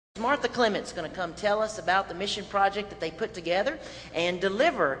Martha Clement's going to come tell us about the mission project that they put together and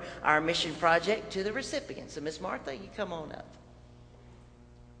deliver our mission project to the recipients. So, Miss Martha, you come on up.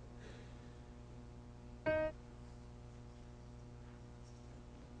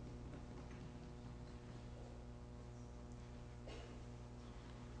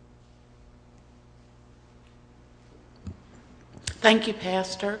 Thank you,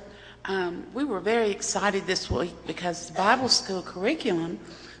 Pastor. We were very excited this week because the Bible school curriculum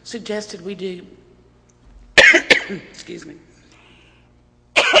suggested we do, excuse me,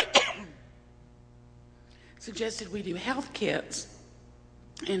 suggested we do health kits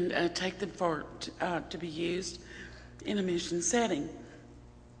and take them to be used in a mission setting.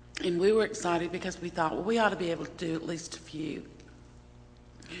 And we were excited because we thought, well, we ought to be able to do at least a few.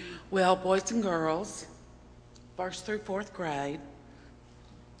 Well, boys and girls, 1st through 4th grade,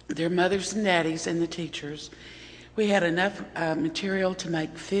 their mothers and daddies and the teachers, we had enough material to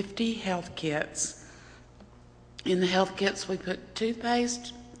make 50 health kits. In the health kits, we put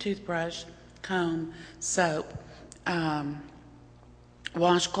toothpaste, toothbrush, comb, soap,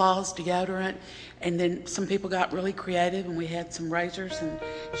 washcloths, deodorant, and then some people got really creative, and we had some razors and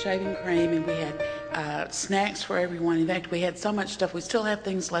shaving cream, and we had snacks for everyone. In fact, we had so much stuff. We still have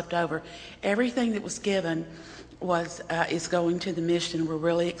things left over. Everything that was given is going to the mission. We're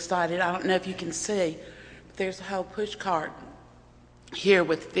really excited. I don't know if you can see, but there's a whole push cart here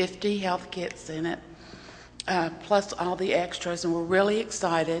with 50 health kits in it, plus all the extras, and we're really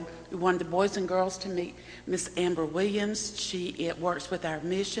excited. We wanted the boys and girls to meet Miss Amber Williams. She works with our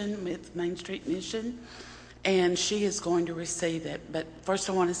mission, with Main Street Mission, and she is going to receive it. But first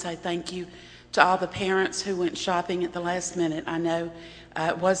I want to say thank you to all the parents who went shopping at the last minute. I know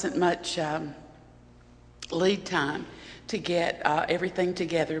it wasn't much lead time to get everything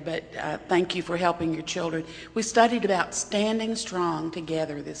together, but thank you for helping your children. We studied about standing strong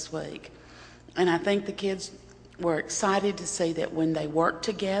together this week, and I think the kids were excited to see that when they worked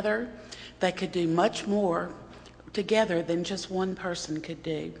together, they could do much more together than just one person could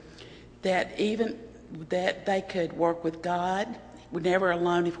do. That they could work with God. We're never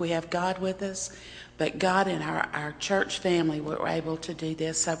alone if we have God with us, but God and our church family were able to do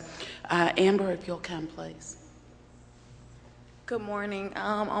this. So, Amber, if you'll come, please. Good morning.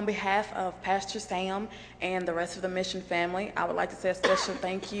 On behalf of Pastor Sam and the rest of the mission family, I would like to say a special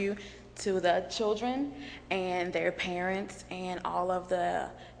thank you to the children and their parents and all of the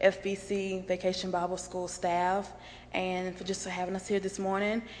FBC Vacation Bible School staff, and for just having us here this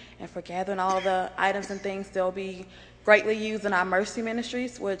morning and for gathering all the items and things. They'll be greatly used in our Mercy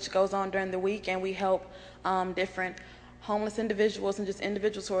Ministries, which goes on during the week, and we help different homeless individuals and just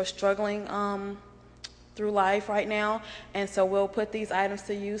individuals who are struggling through life right now. And so we'll put these items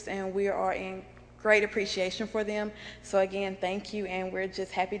to use, and we are in great appreciation for them. So again, thank you, and we're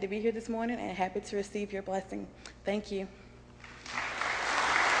just happy to be here this morning and happy to receive your blessing. Thank you.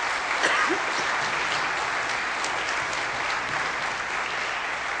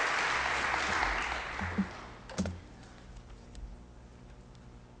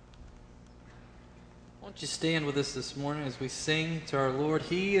 Won't you stand with us this morning as we sing to our Lord?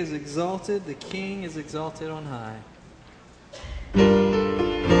 He is exalted, the King is exalted on high.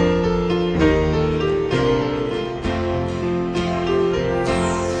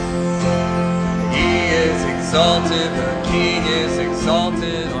 Exalted, the King is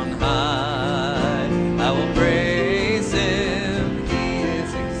exalted on high. I will praise him. He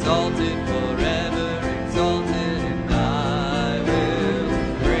is exalted forever, exalted, and I will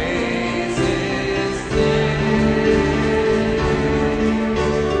praise his name.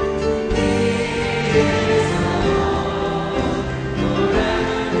 He is Lord,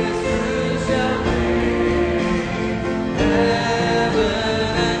 forever his truth shall reign. Heaven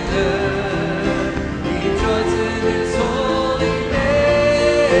and earth rejoice in his holy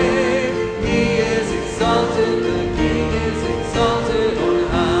name. He is exalted, the King is exalted on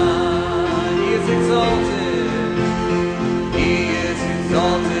high. He is exalted. He is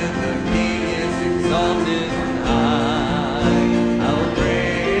exalted, the King is exalted on high. I will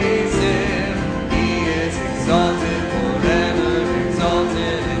praise him. He is exalted forever,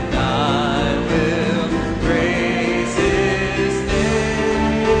 exalted, and I will praise his name.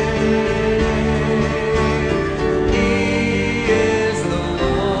 He is the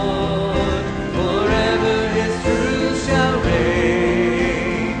Lord, forever his truth shall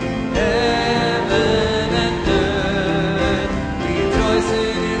reign. Heaven and earth rejoice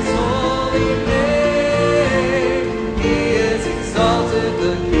in his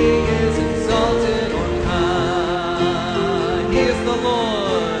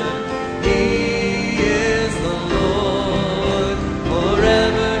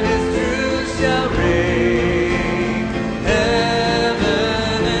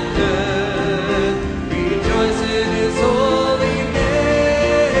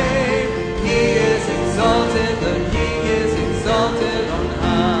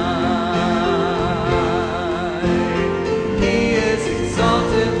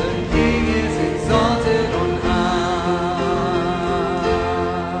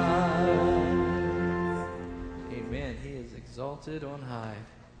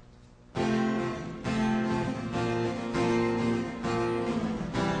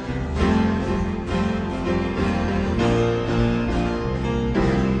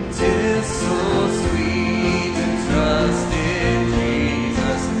 'Tis so sweet to trust in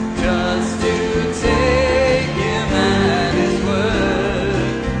Jesus, just to take Him at His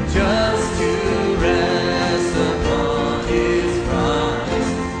word, just to rest upon His promise,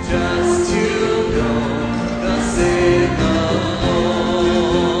 just to know thus saith the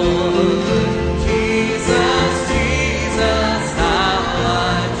Lord.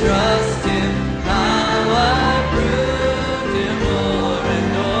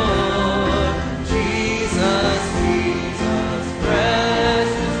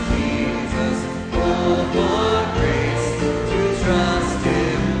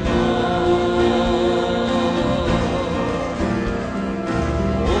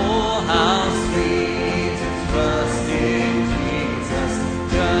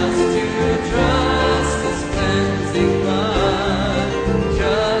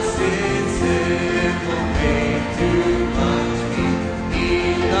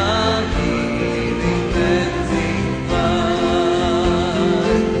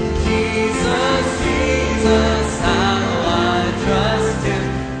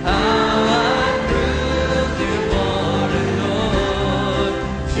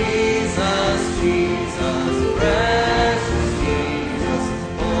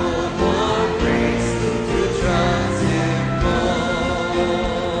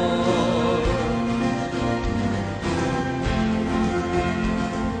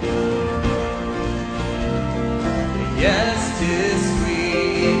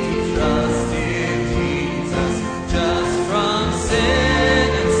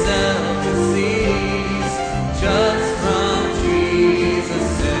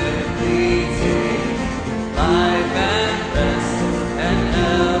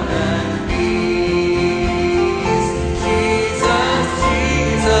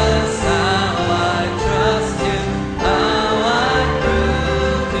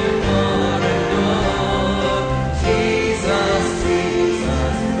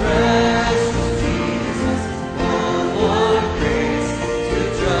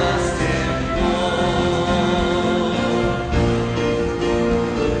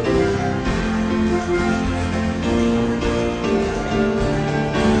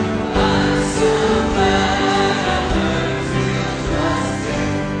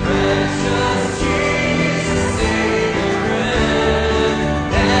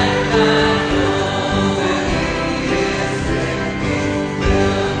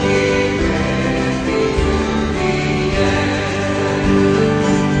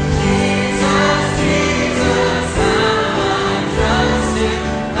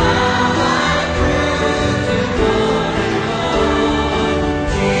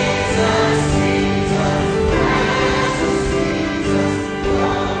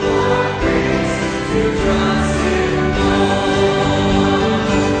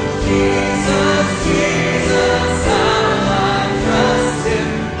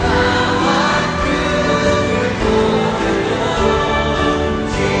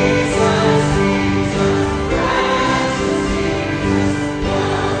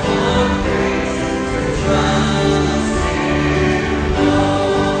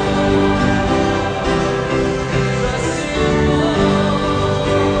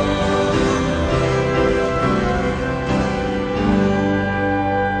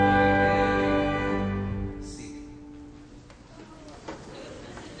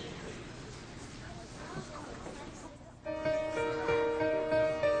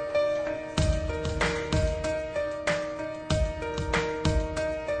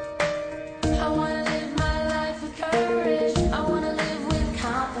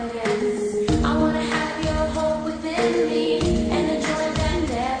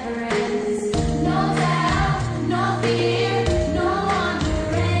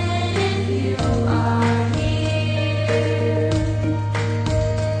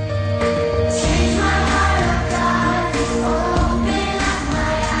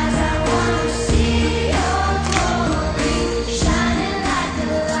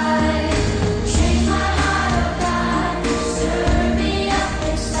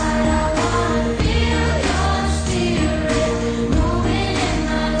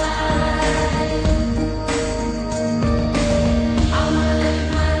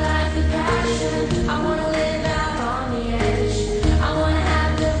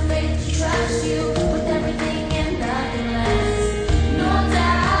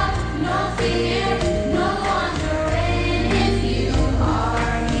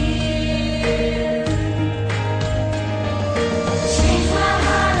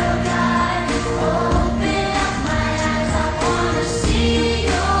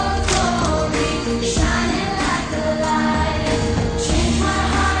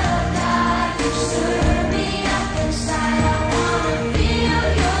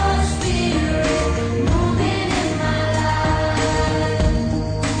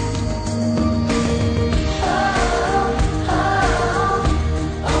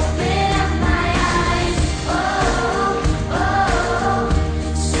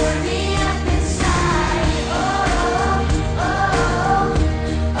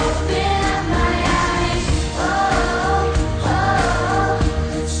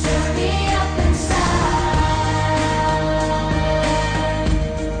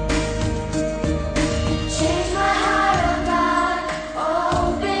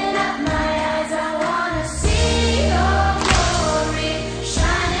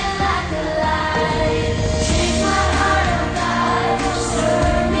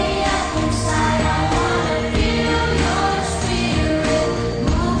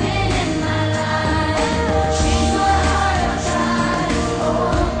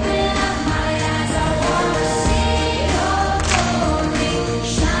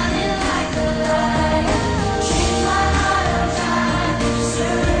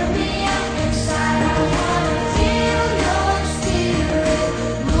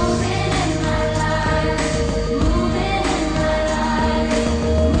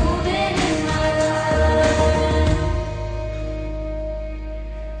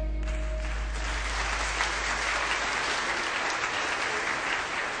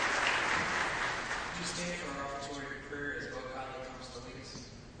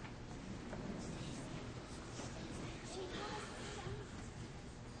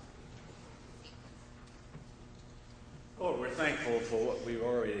 we're thankful for what we've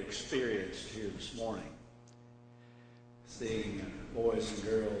already experienced here this morning. Seeing boys and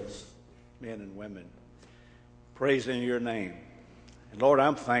girls, men and women, praising your name. And Lord,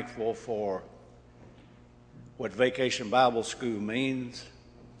 I'm thankful for what Vacation Bible School means,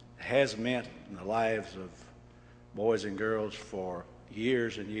 has meant in the lives of boys and girls for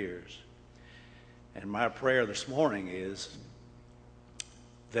years and years. And my prayer this morning is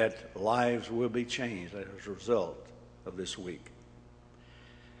that lives will be changed as a result of this week.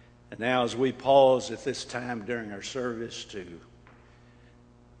 And now as we pause at this time during our service to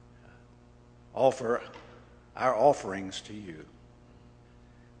offer our offerings to you,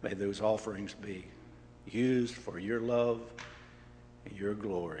 may those offerings be used for your love and your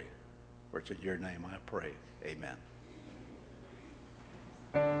glory. For it's in your name I pray. Amen.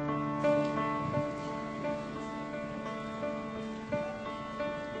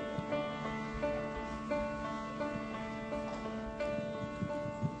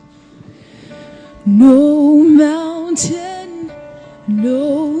 No mountain,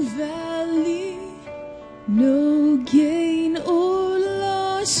 no valley, no gain or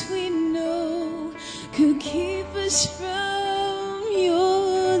loss we know could keep us from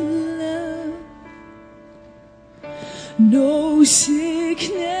your love. No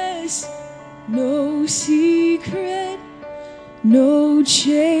sickness, no secret, no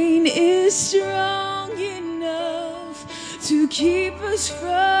chain is strong enough to keep us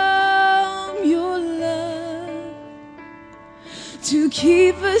from your love, to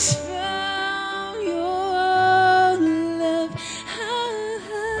keep us from your love.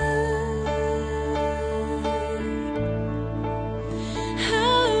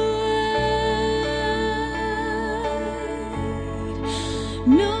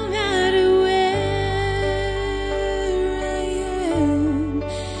 No matter where I am,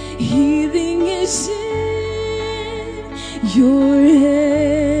 healing is in your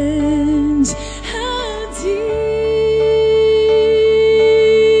hands. How deep,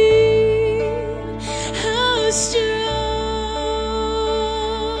 how strong.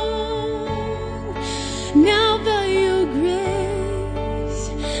 Now by your grace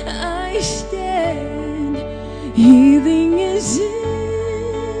I stand. Healing is in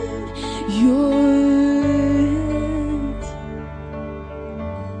your hands.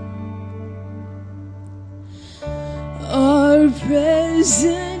 Our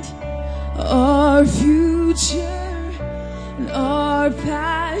present, our future, and our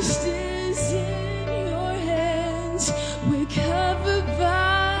past is in your hands. We're covered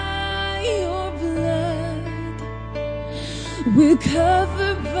by your blood. We're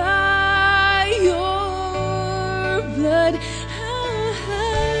covered by your blood.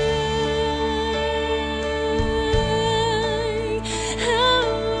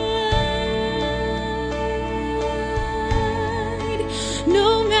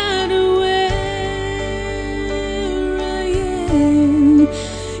 No matter where I am,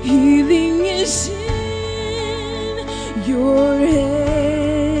 healing is in your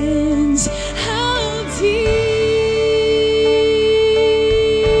hands. How deep,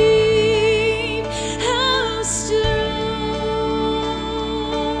 how strong.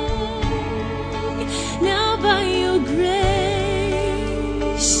 Now by your grace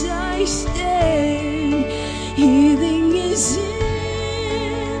I stand. Healing is in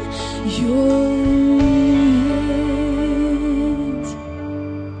your hands.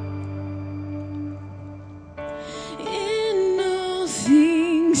 In all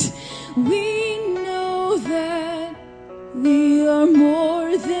things we know that we are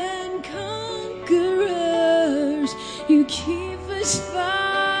more than conquerors. You keep us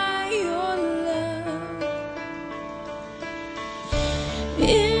by your love.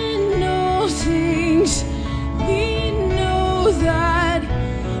 In all things we know that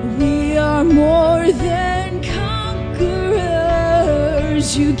we are more than conquerors.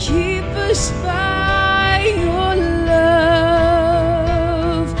 You keep us by your love.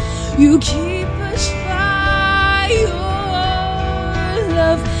 You keep us by your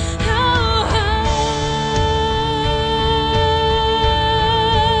love. How high,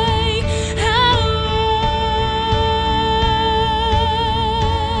 how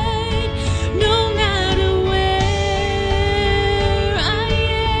wide. No matter where I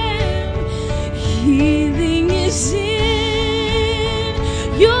am, healing is in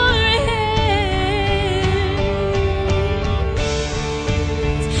your hands.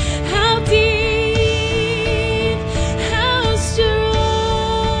 How deep,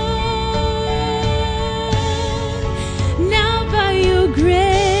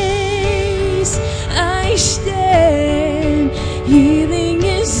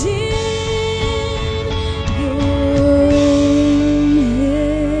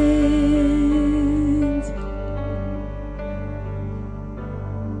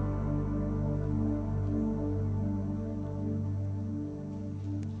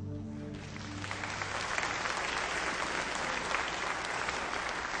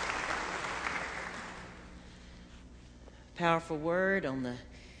 powerful word on the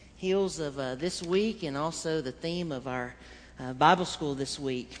heels of this week and also the theme of our Bible school this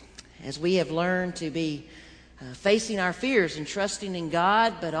week. As we have learned to be facing our fears and trusting in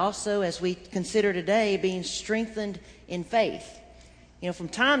God, but also as we consider today being strengthened in faith. You know, from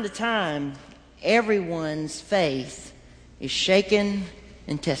time to time, everyone's faith is shaken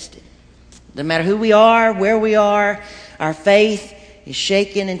and tested. No matter who we are, where we are, our faith is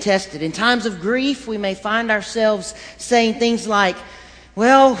shaken and tested. In times of grief, we may find ourselves saying things like,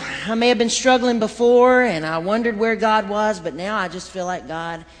 well, I may have been struggling before and I wondered where God was, but now I just feel like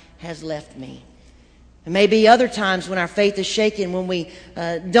God has left me. There may be other times when our faith is shaken, when we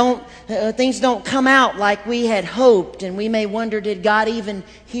things don't come out like we had hoped, and we may wonder, did God even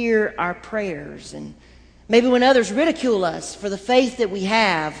hear our prayers? And maybe when others ridicule us for the faith that we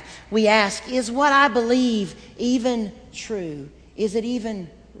have, we ask, is what I believe even true? Is it even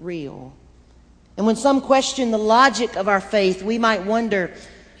real? And when some question the logic of our faith, we might wonder,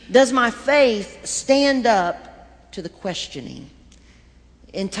 does my faith stand up to the questioning?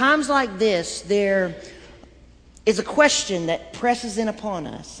 In times like this, there is a question that presses in upon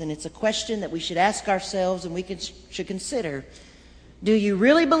us, and it's a question that we should ask ourselves and should consider. Do you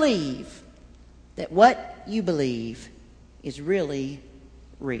really believe that what you believe is really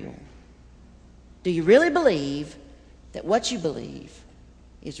real? Do you really believe that what you believe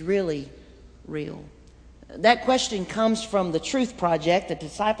is really real? That question comes from the Truth Project, a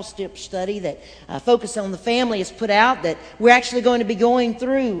discipleship study that Focus on the Family has put out that we're actually going to be going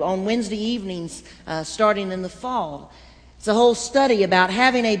through on Wednesday evenings starting in the fall. It's a whole study about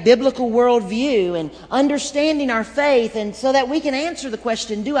having a biblical worldview and understanding our faith, and so that we can answer the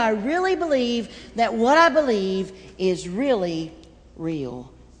question, do I really believe that what I believe is really real,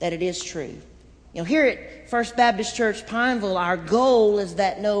 that it is true? You know, here at First Baptist Church Pineville, our goal is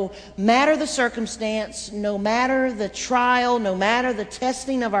that no matter the circumstance, no matter the trial, no matter the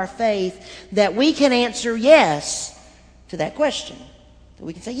testing of our faith, that we can answer yes to that question. That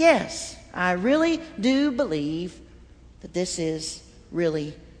we can say, yes, I really do believe that this is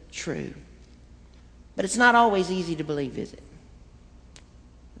really true. But it's not always easy to believe, is it?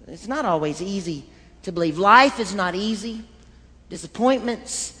 It's not always easy to believe. Life is not easy.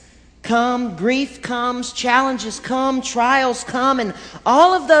 Disappointments come, grief comes, challenges come, trials come, and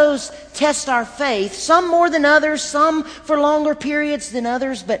all of those test our faith, some more than others, some for longer periods than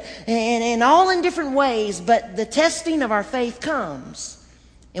others, but and all in different ways. But the testing of our faith comes,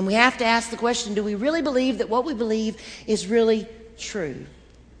 and we have to ask the question, do we really believe that what we believe is really true?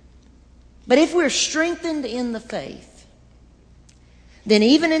 But if we're strengthened in the faith, then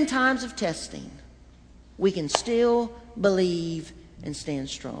even in times of testing, we can still believe and stand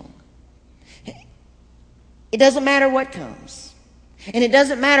strong. It doesn't matter what comes. And it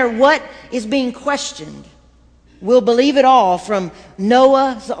doesn't matter what is being questioned. We'll believe it all, from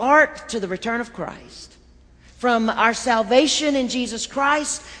Noah's ark to the return of Christ. From our salvation in Jesus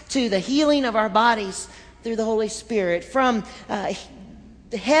Christ to the healing of our bodies through the Holy Spirit. From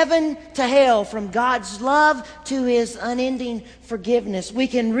heaven to hell, from God's love to His unending forgiveness. We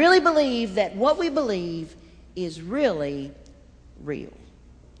can really believe that what we believe is really real.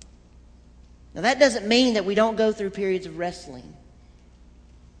 Now, that doesn't mean that we don't go through periods of wrestling,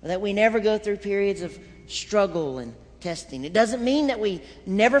 or that we never go through periods of struggle and testing. It doesn't mean that we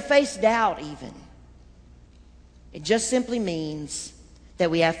never face doubt even. It just simply means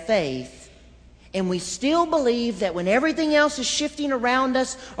that we have faith, and we still believe that when everything else is shifting around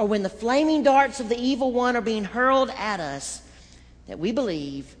us, or when the flaming darts of the evil one are being hurled at us, that we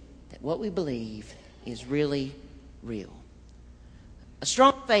believe that what we believe is really real. A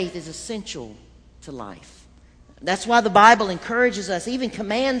strong faith is essential to life. That's why the Bible encourages us, even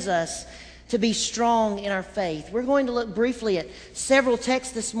commands us, to be strong in our faith. We're going to look briefly at several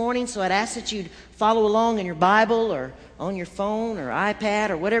texts this morning, so I'd ask that you'd follow along in your Bible or on your phone or iPad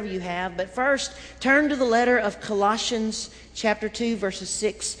or whatever you have. But first, turn to the letter of Colossians chapter 2, verses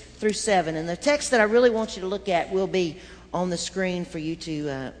 6 through 7. And the text that I really want you to look at will be on the screen for you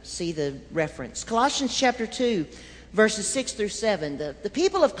to see the reference. Colossians chapter 2, verses 6 through 7. The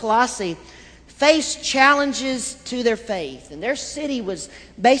people of Colossae faced challenges to their faith. And their city was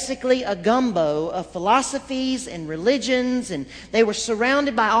basically a gumbo of philosophies and religions, and they were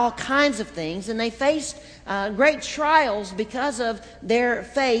surrounded by all kinds of things, and they faced great trials because of their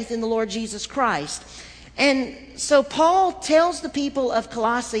faith in the Lord Jesus Christ. And so Paul tells the people of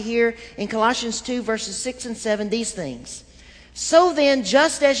Colossae here in Colossians 2, verses 6 and 7, these things. So then,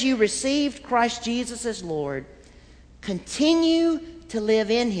 just as you received Christ Jesus as Lord, continue to live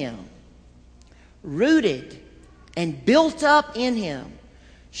in Him, rooted and built up in Him,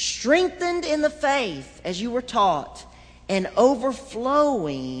 strengthened in the faith as you were taught, and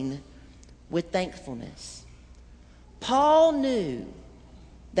overflowing with thankfulness. Paul knew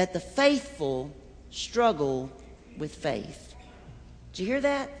that the faithful struggle with faith. Did you hear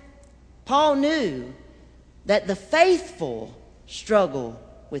that? Paul knew that the faithful struggle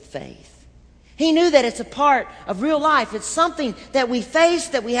with faith. He knew that it's a part of real life. It's something that we face,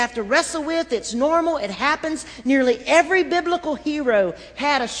 that we have to wrestle with. It's normal. It happens. Nearly every biblical hero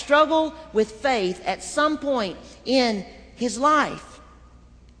had a struggle with faith at some point in his life.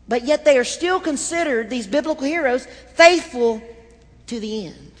 But yet they are still considered, these biblical heroes, faithful to the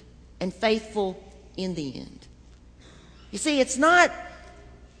end and faithful in the end. You see, it's not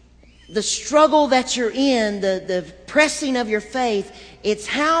the struggle that you're in, the pressing of your faith. It's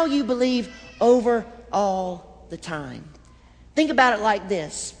how you believe over all the time. Think about it like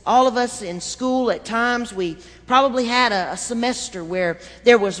this. All of us in school at times, we probably had a semester where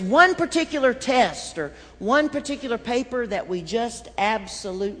there was one particular test or one particular paper that we just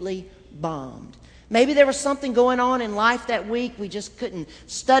absolutely bombed. Maybe there was something going on in life that week. We just couldn't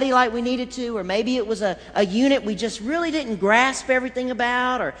study like we needed to. Or maybe it was a unit we just really didn't grasp everything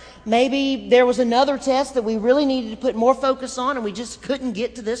about. Or maybe there was another test that we really needed to put more focus on and we just couldn't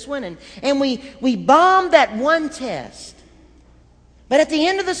get to this one. And we bombed that one test. But at the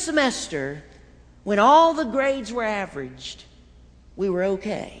end of the semester, when all the grades were averaged, we were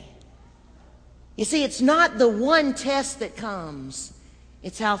okay. You see, it's not the one test that comes.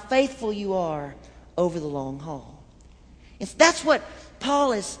 It's how faithful you are over the long haul. That's what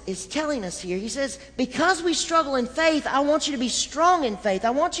Paul is telling us here. He says, because we struggle in faith, I want you to be strong in faith. I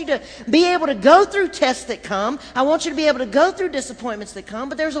want you to be able to go through tests that come. I want you to be able to go through disappointments that come,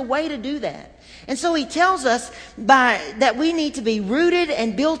 but there's a way to do that. And so he tells us that we need to be rooted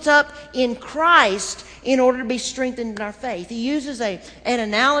and built up in Christ in order to be strengthened in our faith. He uses an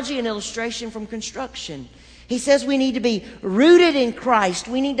analogy, an illustration from construction. He says we need to be rooted in Christ.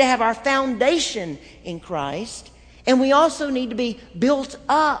 We need to have our foundation in Christ. And we also need to be built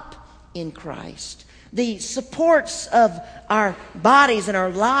up in Christ. The supports of our bodies and our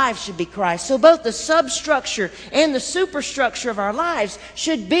lives should be Christ. So both the substructure and the superstructure of our lives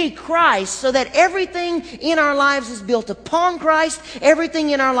should be Christ, so that everything in our lives is built upon Christ. Everything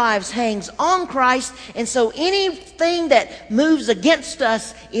in our lives hangs on Christ. And so anything that moves against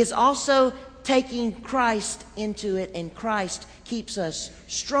us is also taking Christ into it, and Christ keeps us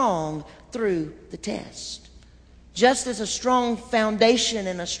strong through the test. Just as a strong foundation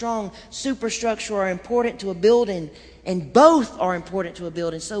and a strong superstructure are important to a building, and both are important to a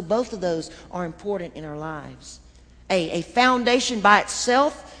building, so both of those are important in our lives. A foundation by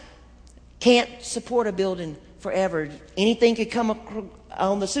itself can't support a building forever. Anything could come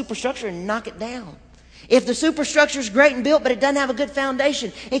on the superstructure and knock it down. If the superstructure is great and built, but it doesn't have a good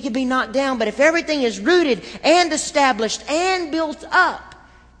foundation, it can be knocked down. But if everything is rooted and established and built up,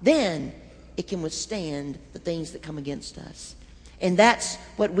 then it can withstand the things that come against us. And that's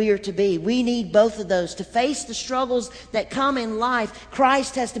what we are to be. We need both of those. To face the struggles that come in life,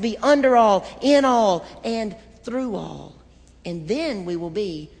 Christ has to be under all, in all, and through all. And then we will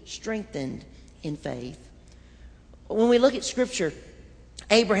be strengthened in faith. When we look at Scripture,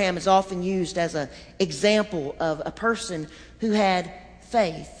 Abraham is often used as an example of a person who had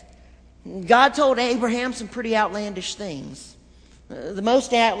faith. God told Abraham some pretty outlandish things. The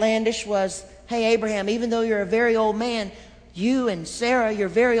most outlandish was, hey, Abraham, even though you're a very old man, you and Sarah, your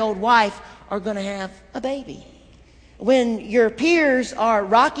very old wife, are going to have a baby. When your peers are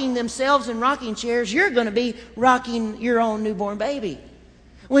rocking themselves in rocking chairs, you're going to be rocking your own newborn baby.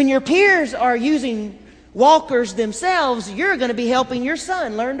 When your peers are using walkers themselves, you're going to be helping your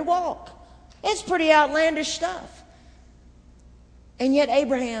son learn to walk. It's pretty outlandish stuff. And yet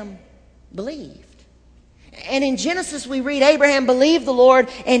Abraham believed. And in Genesis we read, Abraham believed the Lord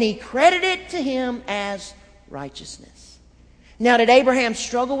and he credited it to him as righteousness. Now, did Abraham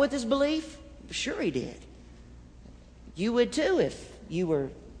struggle with his belief? Sure he did. You would too if you were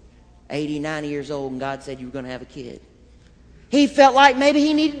 80, 90 years old and God said you were going to have a kid. He felt like maybe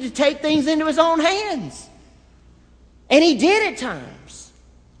he needed to take things into his own hands. And he did at times.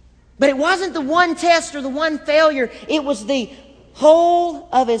 But it wasn't the one test or the one failure. It was the whole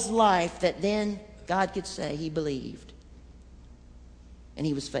of his life that then God could say he believed. And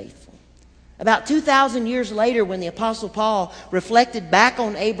he was faithful. About 2,000 years later, when the Apostle Paul reflected back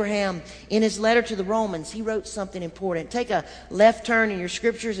on Abraham in his letter to the Romans, he wrote something important. Take a left turn in your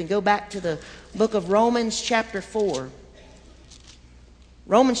scriptures and go back to the book of Romans chapter 4.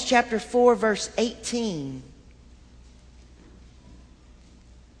 Romans chapter 4, verse 18.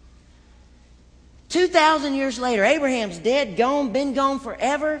 2,000 years later, Abraham's dead, gone, been gone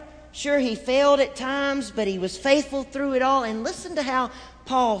forever. Sure, he failed at times, but he was faithful through it all. And listen to how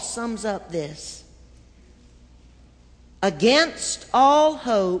Paul sums up this. Against all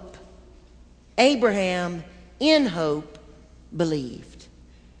hope, Abraham in hope believed.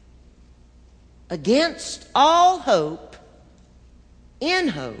 Against all hope, in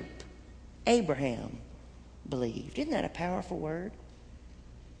hope, Abraham believed. Isn't that a powerful word?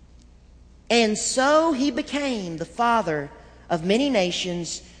 And so he became the father of many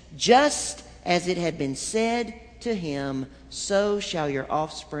nations, just as it had been said to him, so shall your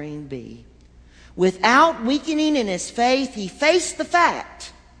offspring be. Without weakening in his faith, he faced the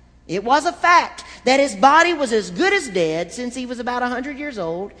fact. It was a fact that his body was as good as dead since he was about 100 years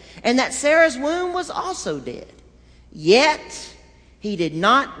old, and that Sarah's womb was also dead. Yet he did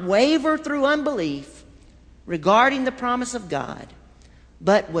not waver through unbelief regarding the promise of God,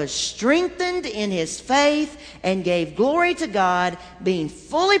 but was strengthened in his faith and gave glory to God, being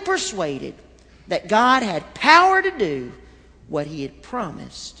fully persuaded that God had power to do what he had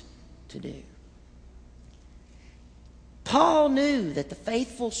promised to do. Paul knew that the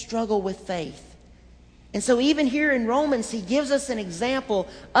faithful struggle with faith. And so even here in Romans, he gives us an example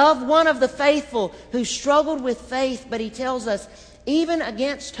of one of the faithful who struggled with faith, but he tells us, even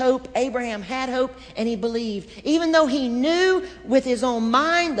against hope, Abraham had hope and he believed. Even though he knew with his own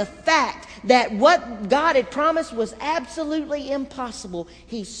mind the fact that what God had promised was absolutely impossible,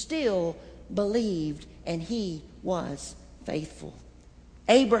 he still believed and he was faithful.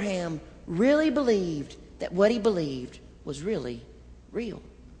 Abraham really believed that what he believed was really real.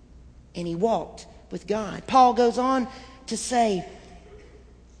 And he walked with God. Paul goes on to say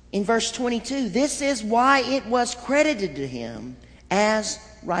in verse 22, this is why it was credited to him as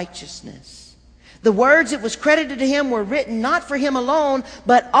righteousness. The words it was credited to him were written not for him alone,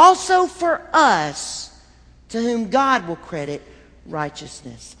 but also for us, to whom God will credit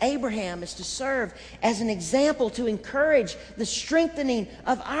righteousness. Abraham is to serve as an example to encourage the strengthening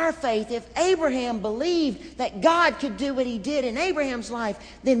of our faith. If Abraham believed that God could do what he did in Abraham's life,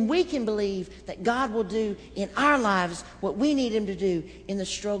 then we can believe that God will do in our lives what we need him to do in the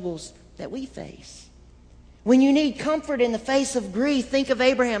struggles that we face. When you need comfort in the face of grief, think of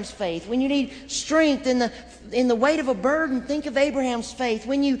Abraham's faith. When you need strength in the weight of a burden, think of Abraham's faith.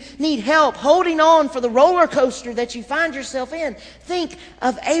 When you need help holding on for the roller coaster that you find yourself in, think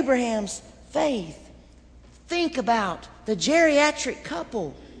of Abraham's faith. Think about the geriatric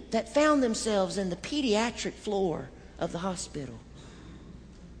couple that found themselves in the pediatric floor of the hospital.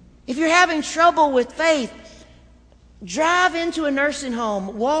 If you're having trouble with faith, drive into a nursing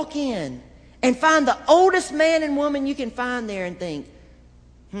home, walk in, and find the oldest man and woman you can find there and think,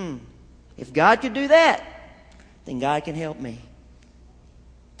 if God could do that, then God can help me.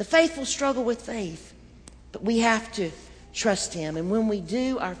 The faithful struggle with faith, but we have to trust him. And when we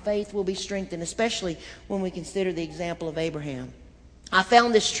do, our faith will be strengthened, especially when we consider the example of Abraham. I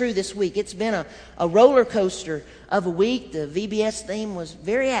found this true this week. It's been a roller coaster of a week. The VBS theme was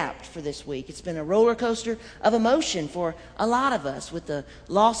very apt for this week. It's been a roller coaster of emotion for a lot of us, with the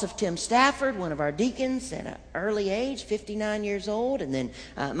loss of Tim Stafford, one of our deacons at an early age, 59 years old, and then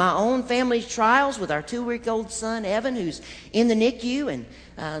my own family trials with our 2-week-old son, Evan, who's in the NICU.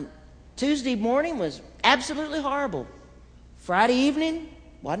 And Tuesday morning was absolutely horrible. Friday evening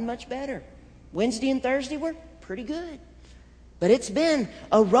wasn't much better. Wednesday and Thursday were pretty good. But it's been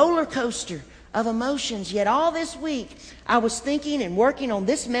a roller coaster of emotions. Yet all this week, I was thinking and working on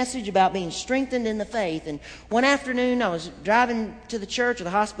this message about being strengthened in the faith. And one afternoon, I was driving to the church or the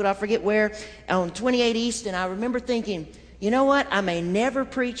hospital, I forget where, on 28 East, and I remember thinking, you know what? I may never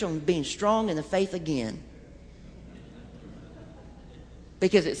preach on being strong in the faith again.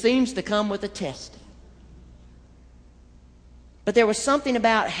 Because it seems to come with a testing. But there was something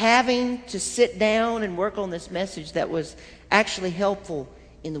about having to sit down and work on this message that was actually helpful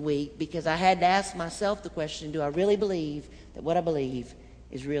in the week, because I had to ask myself the question, do I really believe that what I believe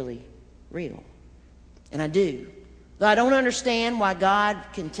is really real? And I do. Though I don't understand why God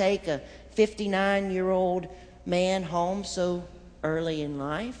can take a 59-year-old man home so early in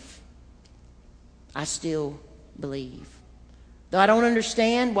life, I still believe. Though I don't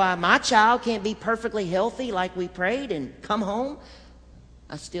understand why my child can't be perfectly healthy like we prayed and come home,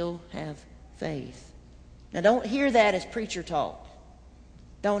 I still have faith. Now, don't hear that as preacher talk.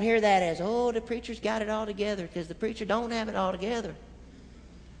 Don't hear that as, oh, the preacher's got it all together, because the preacher don't have it all together.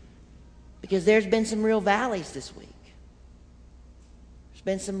 Because there's been some real valleys this week. There's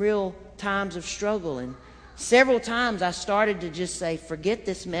been some real times of struggle, and several times I started to just say, forget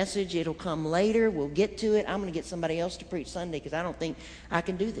this message, it'll come later, we'll get to it, I'm going to get somebody else to preach Sunday because I don't think I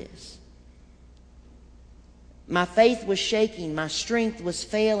can do this. My faith was shaking. My strength was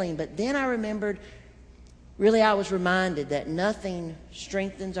failing. But then I remembered, really I was reminded that nothing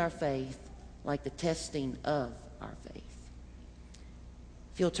strengthens our faith like the testing of our faith.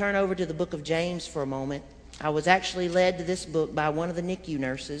 If you'll turn over to the book of James for a moment. I was actually led to this book by one of the NICU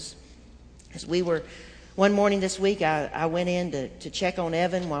nurses. As we were, one morning this week, I went in to check on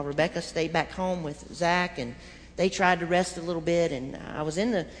Evan while Rebecca stayed back home with Zach, and they tried to rest a little bit. And I was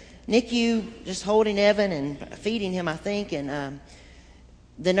in the NICU just holding Evan and feeding him, I think, and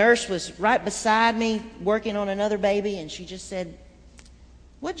the nurse was right beside me working on another baby, and she just said,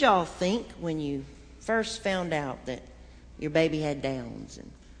 "What'd y'all think when you first found out that your baby had Downs?"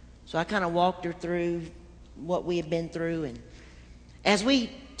 And so I kind of walked her through what we had been through, and as we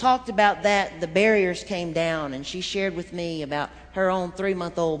talked about that, the barriers came down, and she shared with me about her own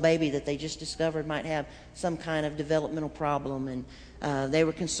 3-month-old baby that they just discovered might have some kind of developmental problem, and they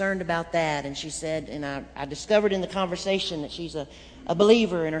were concerned about that. And she said, and I discovered in the conversation that she's a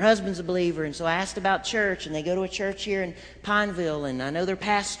believer and her husband's a believer, and so I asked about church, and they go to a church here in Pineville, and I know their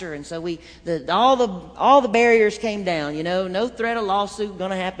pastor, and so all the barriers came down. No threat of lawsuit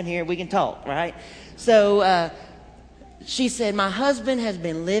going to happen here. We can talk, right? So she said, "My husband has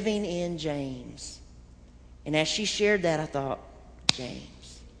been living in James." And as she shared that, I thought,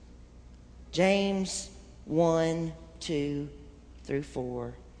 James 1, 2 through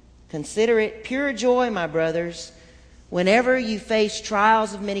 4. "Consider it pure joy, my brothers, whenever you face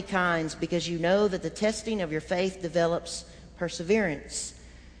trials of many kinds, because you know that the testing of your faith develops perseverance.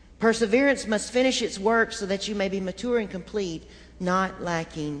 Perseverance must finish its work so that you may be mature and complete, not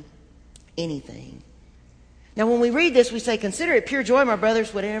lacking anything." Now, when we read this, we say, "Consider it pure joy, my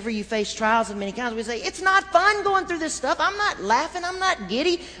brothers, whenever you face trials of many kinds." We say, it's not fun going through this stuff. I'm not laughing. I'm not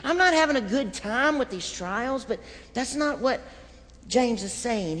giddy. I'm not having a good time with these trials. But that's not what James is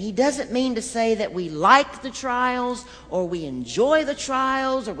saying. He doesn't mean to say that we like the trials or we enjoy the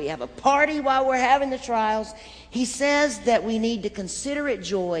trials or we have a party while we're having the trials. He says that we need to consider it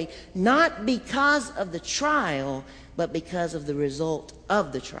joy, not because of the trial, but because of the result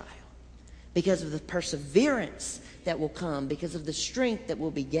of the trial. Because of the perseverance that will come, because of the strength that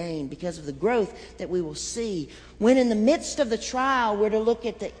will be gained, because of the growth that we will see. When in the midst of the trial, we're to look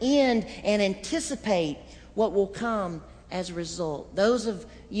at the end and anticipate what will come as a result. Those of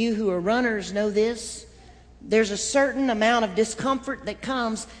you who are runners know this. There's a certain amount of discomfort that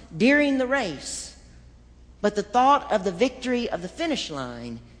comes during the race, but the thought of the victory of the finish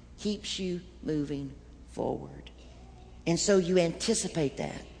line keeps you moving forward. And so you anticipate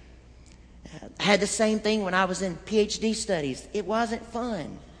that. I had the same thing when I was in PhD studies. It wasn't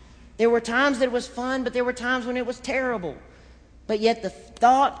fun. There were times that it was fun, but there were times when it was terrible. But yet the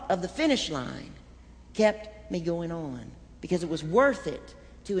thought of the finish line kept me going on because it was worth it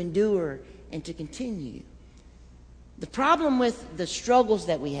to endure and to continue. The problem with the struggles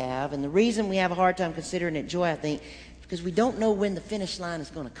that we have, and the reason we have a hard time considering it joy, I think, is because we don't know when the finish line is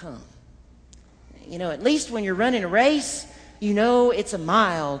going to come. At least when you're running a race, it's a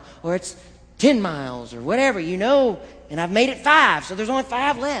mile or it's 10 miles or whatever, and I've made it 5, so there's only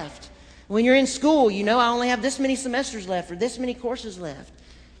 5 left. When you're in school, I only have this many semesters left or this many courses left.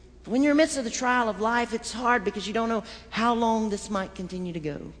 But when you're in the midst of the trial of life, it's hard because you don't know how long this might continue to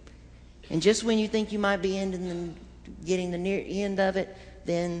go. And just when you think you might be getting the near end of it,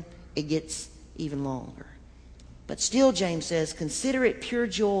 then it gets even longer. But still, James says, consider it pure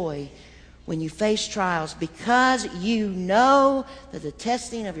joy when you face trials, because you know that the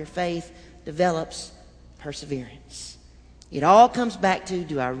testing of your faith develops perseverance. It all comes back to,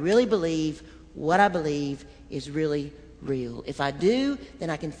 do I really believe what I believe is really real? If I do, then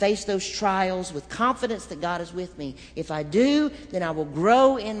I can face those trials with confidence that God is with me. If I do, then I will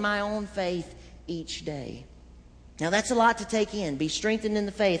grow in my own faith each day. Now, that's a lot to take in. Be strengthened in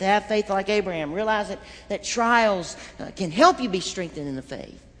the faith. Have faith like Abraham. Realize that trials can help you be strengthened in the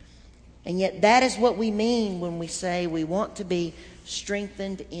faith. And yet that is what we mean when we say we want to be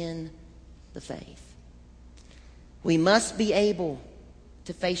strengthened in the faith. We must be able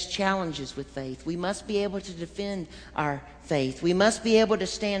to face challenges with faith. We must be able to defend our faith. We must be able to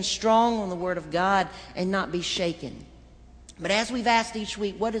stand strong on the Word of God and not be shaken. But as we've asked each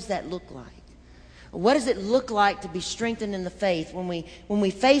week, what does that look like? What does it look like to be strengthened in the faith? When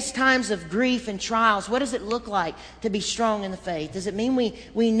we face times of grief and trials, what does it look like to be strong in the faith? Does it mean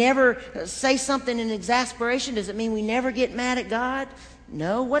we never say something in exasperation? Does it mean we never get mad at God?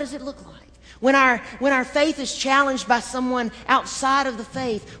 No. What does it look like? When our faith is challenged by someone outside of the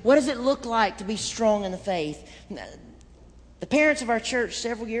faith, what does it look like to be strong in the faith? The parents of our church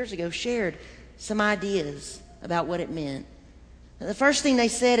several years ago shared some ideas about what it meant. The first thing they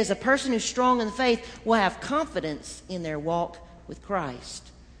said is a person who's strong in the faith will have confidence in their walk with Christ.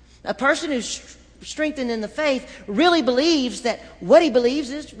 A person who's strengthened in the faith really believes that what he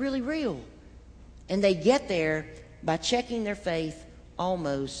believes is really real. And they get there by checking their faith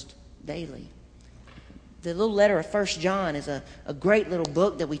almost daily. The little letter of 1 John is a great little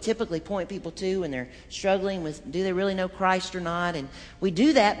book that we typically point people to when they're struggling with, do they really know Christ or not? And we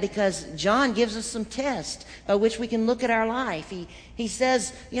do that because John gives us some tests by which we can look at our life. He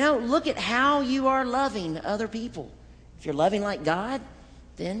says, look at how you are loving other people. If you're loving like God,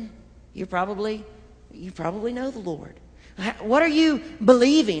 then you probably know the Lord. What are you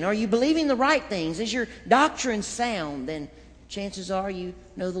believing? Are you believing the right things? Is your doctrine sound? Then chances are you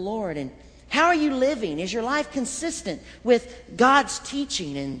know the Lord. And how are you living? Is your life consistent with God's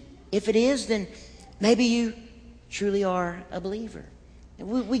teaching? And if it is, then maybe you truly are a believer.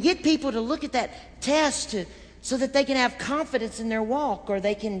 And we get people to look at that test so that they can have confidence in their walk, or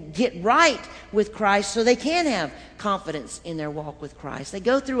they can get right with Christ so they can have confidence in their walk with Christ. They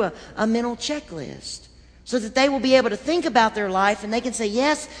go through a mental checklist so that they will be able to think about their life and they can say,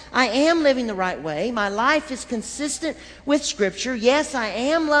 yes, I am living the right way. My life is consistent with Scripture. Yes, I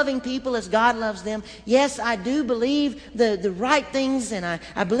am loving people as God loves them. Yes, I do believe the right things, and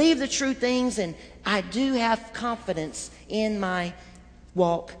I believe the true things, and I do have confidence in my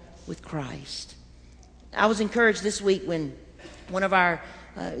walk with Christ. I was encouraged this week when one of our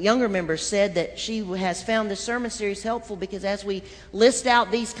younger members said that she has found this sermon series helpful because as we list out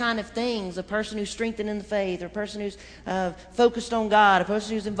these kind of things, a person who's strengthened in the faith, or a person who's focused on God, a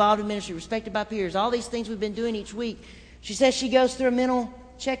person who's involved in ministry, respected by peers, all these things we've been doing each week, she says she goes through a mental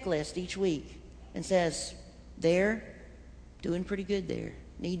checklist each week and says, there, doing pretty good there,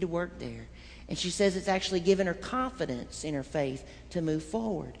 need to work there. And she says it's actually given her confidence in her faith to move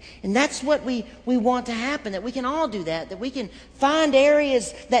forward. And that's what we want to happen, that we can all do that we can find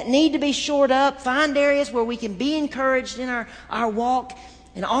areas that need to be shored up, find areas where we can be encouraged in our walk,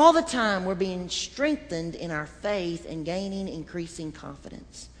 and all the time we're being strengthened in our faith and gaining increasing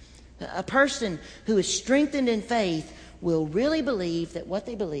confidence. A person who is strengthened in faith will really believe that what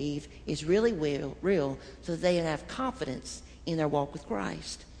they believe is really real, so that they have confidence in their walk with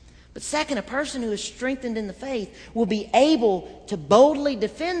Christ. But second, a person who is strengthened in the faith will be able to boldly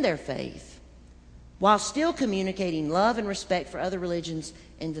defend their faith while still communicating love and respect for other religions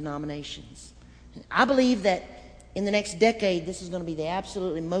and denominations. I believe that in the next decade, this is going to be the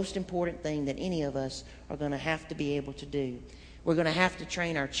absolutely most important thing that any of us are going to have to be able to do. We're going to have to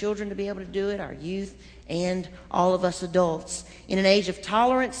train our children to be able to do it, our youth, and all of us adults. In an age of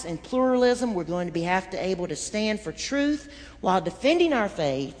tolerance and pluralism, we're going to have to be able to stand for truth while defending our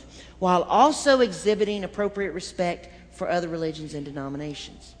faith, while also exhibiting appropriate respect for other religions and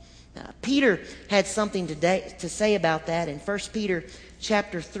denominations. Peter had something to say about that in 1 Peter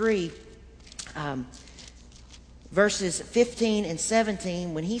chapter 3, verses 15 and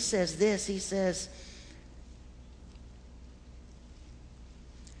 17. When he says this, he says,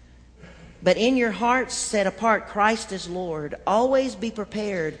 "But in your hearts set apart Christ as Lord. Always be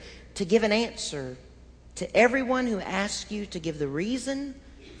prepared to give an answer to everyone who asks you to give the reason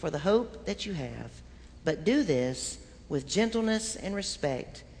for the hope that you have. But do this with gentleness and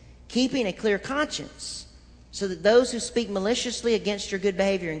respect, keeping a clear conscience, so that those who speak maliciously against your good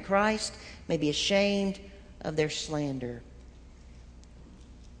behavior in Christ may be ashamed of their slander."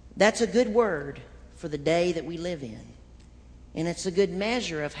 That's a good word for the day that we live in. And it's a good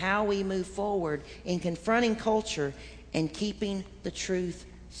measure of how we move forward in confronting culture and keeping the truth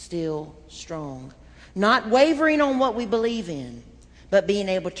still strong. Not wavering on what we believe in, but being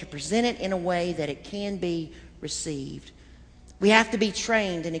able to present it in a way that it can be received. We have to be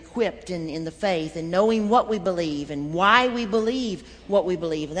trained and equipped in the faith and knowing what we believe and why we believe what we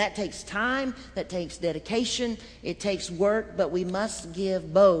believe. And that takes time, that takes dedication, it takes work, but we must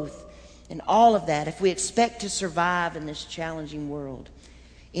give both and all of that if we expect to survive in this challenging world.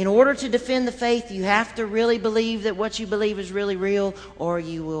 In order to defend the faith, you have to really believe that what you believe is really real, or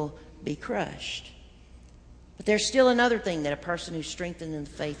you will be crushed. But there's still another thing that a person who's strengthened in the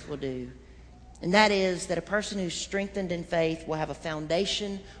faith will do. And that is that a person who's strengthened in faith will have a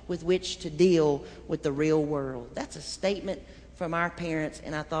foundation with which to deal with the real world. That's a statement from our parents,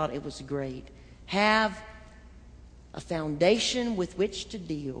 and I thought it was great. Have a foundation with which to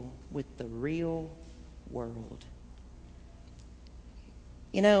deal with the real world.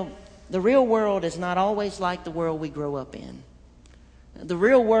 You know, the real world is not always like the world we grow up in. The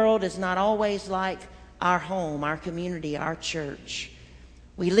real world is not always like our home, our community, our church.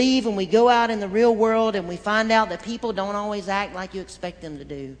 We leave and we go out in the real world and we find out that people don't always act like you expect them to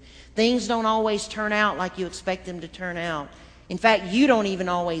do. Things don't always turn out like you expect them to turn out. In fact, you don't even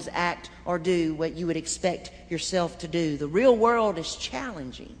always act or do what you would expect yourself to do. The real world is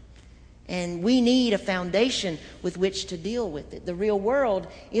challenging, and we need a foundation with which to deal with it. The real world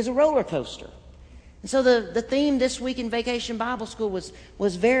is a roller coaster. And so the theme this week in Vacation Bible School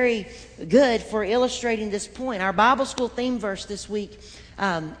was very good for illustrating this point. Our Bible School theme verse this week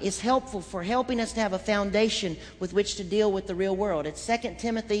is helpful for helping us to have a foundation with which to deal with the real world. It's 2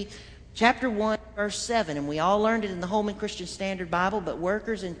 Timothy chapter 1, verse 7, and we all learned it in the Holman Christian Standard Bible, but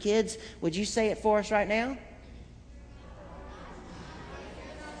workers and kids, would you say it for us right now?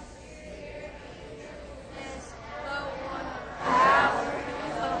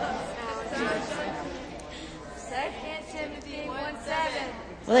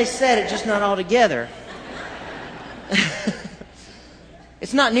 Well, they said it, just not all together.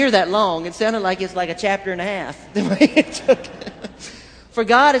 It's not near that long. It sounded like it's like a chapter and a half, the way it took. For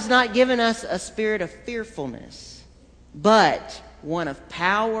God has not given us a spirit of fearfulness, but one of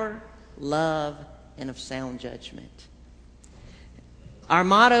power, love, and of sound judgment. Our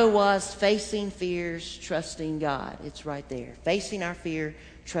motto was facing fears, trusting God. It's right there. Facing our fear,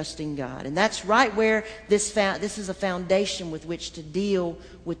 trusting God. And that's right where this is a foundation with which to deal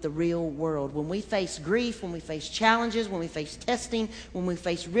with the real world. When we face grief, when we face challenges, when we face testing, when we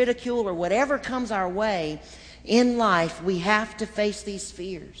face ridicule, or whatever comes our way in life, we have to face these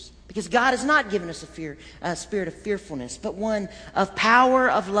fears. Because God has not given us a spirit of fearfulness, but one of power,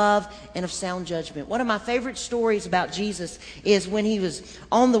 of love, and of sound judgment. One of my favorite stories about Jesus is when he was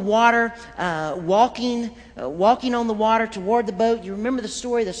on the water, walking on the water toward the boat. You remember the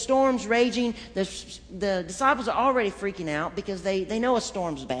story, the storm's raging. The disciples are already freaking out because they know a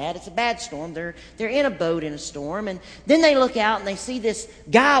storm's bad. It's a bad storm. They're in a boat in a storm. And then they look out and they see this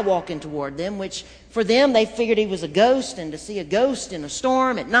guy walking toward them, which for them, they figured he was a ghost, and to see a ghost in a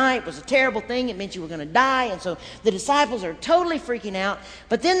storm at night was a terrible thing. It meant you were going to die. And so the disciples are totally freaking out.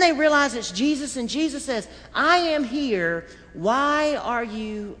 But then they realize it's Jesus, and Jesus says, I am here. Why are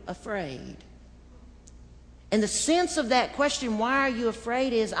you afraid? And the sense of that question, why are you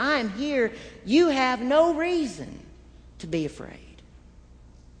afraid, is I am here. You have no reason to be afraid.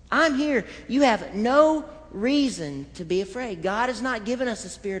 I'm here. You have no reason to be afraid. God has not given us a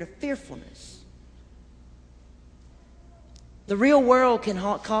spirit of fearfulness. The real world can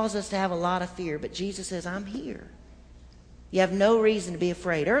cause us to have a lot of fear, but Jesus says, I'm here. You have no reason to be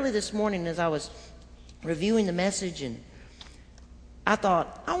afraid. Early this morning as I was reviewing the message, and I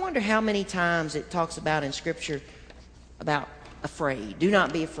thought, I wonder how many times it talks about in Scripture about afraid. Do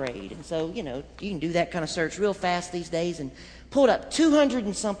not be afraid. And so, you can do that kind of search real fast these days and pulled up 200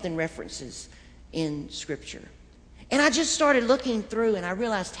 and something references in Scripture. And I just started looking through, and I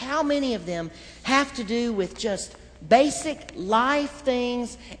realized how many of them have to do with just basic life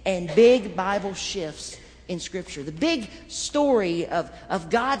things and big Bible shifts in Scripture. The big story of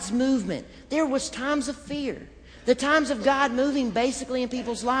God's movement. There was times of fear. The times of God moving basically in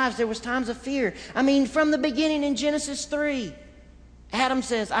people's lives, there was times of fear. I mean, from the beginning in Genesis 3, Adam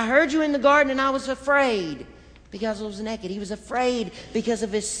says, I heard you in the garden and I was afraid because I was naked. He was afraid because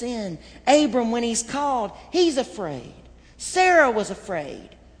of his sin. Abram, when he's called, he's afraid. Sarah was afraid.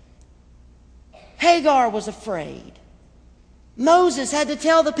 Hagar was afraid. Moses had to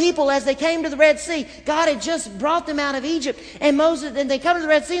tell the people as they came to the Red Sea. God had just brought them out of Egypt. And they come to the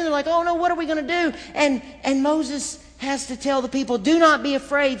Red Sea and they're like, oh no, what are we going to do? And Moses has to tell the people, do not be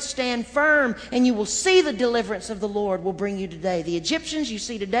afraid, stand firm, and you will see the deliverance of the Lord will bring you today. The Egyptians you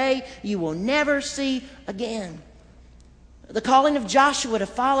see today, you will never see again. The calling of Joshua to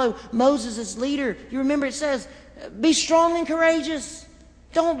follow Moses as leader. You remember it says, be strong and courageous.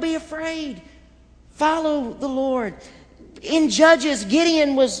 Don't be afraid. Follow the Lord. In Judges,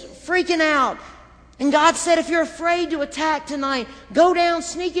 Gideon was freaking out. And God said, if you're afraid to attack tonight, go down,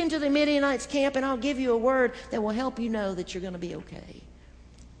 sneak into the Midianites' camp, and I'll give you a word that will help you know that you're going to be okay.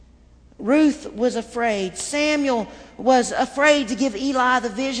 Ruth was afraid. Samuel was afraid to give Eli the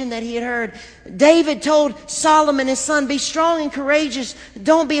vision that he had heard. David told Solomon, his son, be strong and courageous.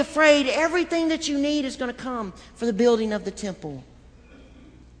 Don't be afraid. Everything that you need is going to come for the building of the temple.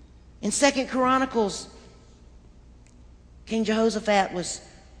 In 2 Chronicles, King Jehoshaphat was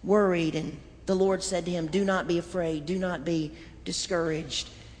worried, and the Lord said to him, do not be afraid, do not be discouraged.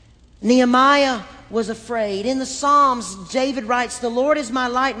 Nehemiah was afraid. In the Psalms, David writes, "The Lord is my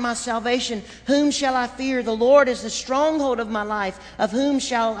light and my salvation. Whom shall I fear? The Lord is the stronghold of my life. Of whom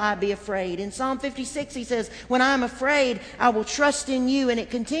shall I be afraid?" In Psalm 56, he says, "When I am afraid, I will trust in you." And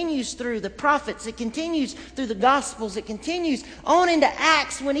it continues through the prophets. It continues through the Gospels. It continues on into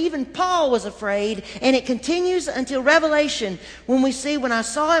Acts when even Paul was afraid. And it continues until Revelation when we see, "When I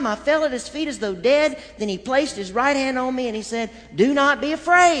saw him, I fell at his feet as though dead. Then he placed his right hand on me and he said, 'Do not be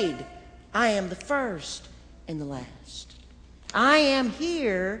afraid. I am the first and the last. I am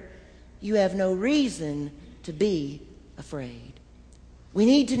here. You have no reason to be afraid.'" We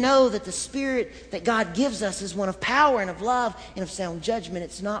need to know that the Spirit that God gives us is one of power and of love and of sound judgment.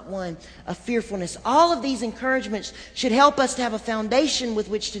 It's not one of fearfulness. All of these encouragements should help us to have a foundation with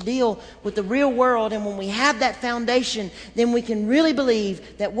which to deal with the real world. And when we have that foundation, then we can really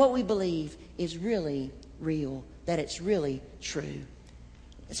believe that what we believe is really real, that it's really true.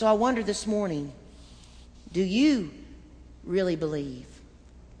 So I wonder this morning, do you really believe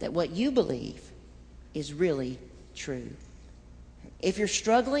that what you believe is really true? If you're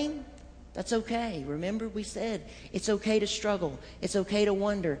struggling, that's okay. Remember, we said it's okay to struggle. It's okay to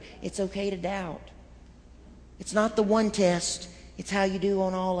wonder. It's okay to doubt. It's not the one test. It's how you do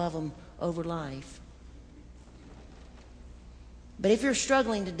on all of them over life. But if you're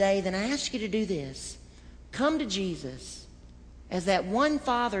struggling today, then I ask you to do this. Come to Jesus. As that one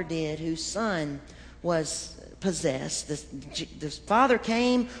father did whose son was possessed. This father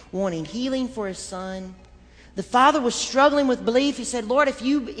came wanting healing for his son. The father was struggling with belief. He said, "Lord, if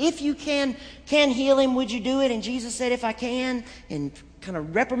you can heal him, would you do it?" And Jesus said, "If I can," and kind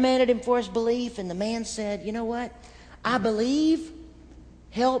of reprimanded him for his belief. And the man said, "You know what? I believe.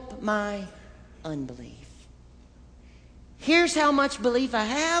 Help my unbelief. Here's how much belief I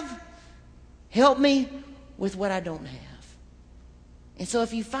have. Help me with what I don't have." And so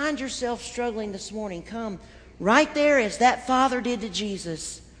if you find yourself struggling this morning, come right there as that father did to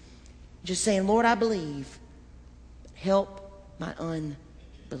Jesus, just saying, "Lord, I believe. Help my unbelief."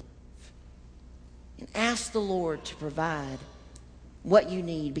 And ask the Lord to provide what you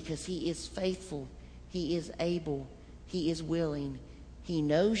need, because He is faithful. He is able. He is willing. He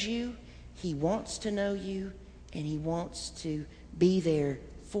knows you. He wants to know you. And He wants to be there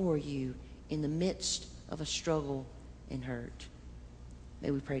for you in the midst of a struggle and hurt. May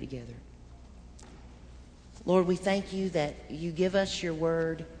we pray together. Lord, we thank you that you give us your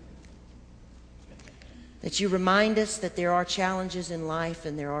word, that you remind us that there are challenges in life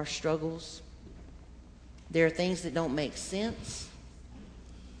and there are struggles. There are things that don't make sense,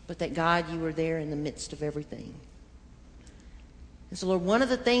 but that, God, you are there in the midst of everything. And so, Lord, one of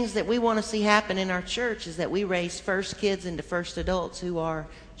the things that we want to see happen in our church is that we raise first kids into first adults who are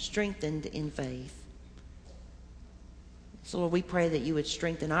strengthened in faith. So, Lord, we pray that you would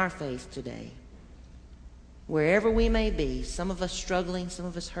strengthen our faith today. Wherever we may be, some of us struggling, some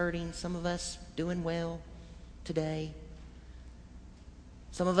of us hurting, some of us doing well today,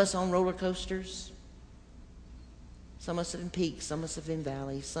 some of us on roller coasters, some of us in peaks, some of us in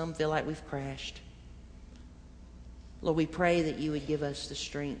valleys, some feel like we've crashed. Lord, we pray that you would give us the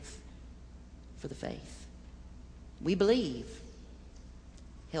strength for the faith. We believe.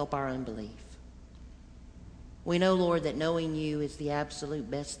 Help our unbelief. We know, Lord, that knowing you is the absolute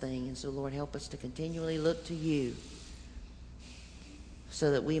best thing. And so, Lord, help us to continually look to you so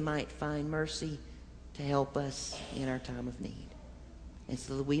that we might find mercy to help us in our time of need. And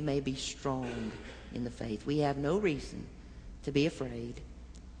so that we may be strong in the faith. We have no reason to be afraid,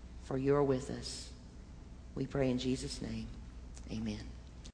 for you are with us. We pray in Jesus' name. Amen.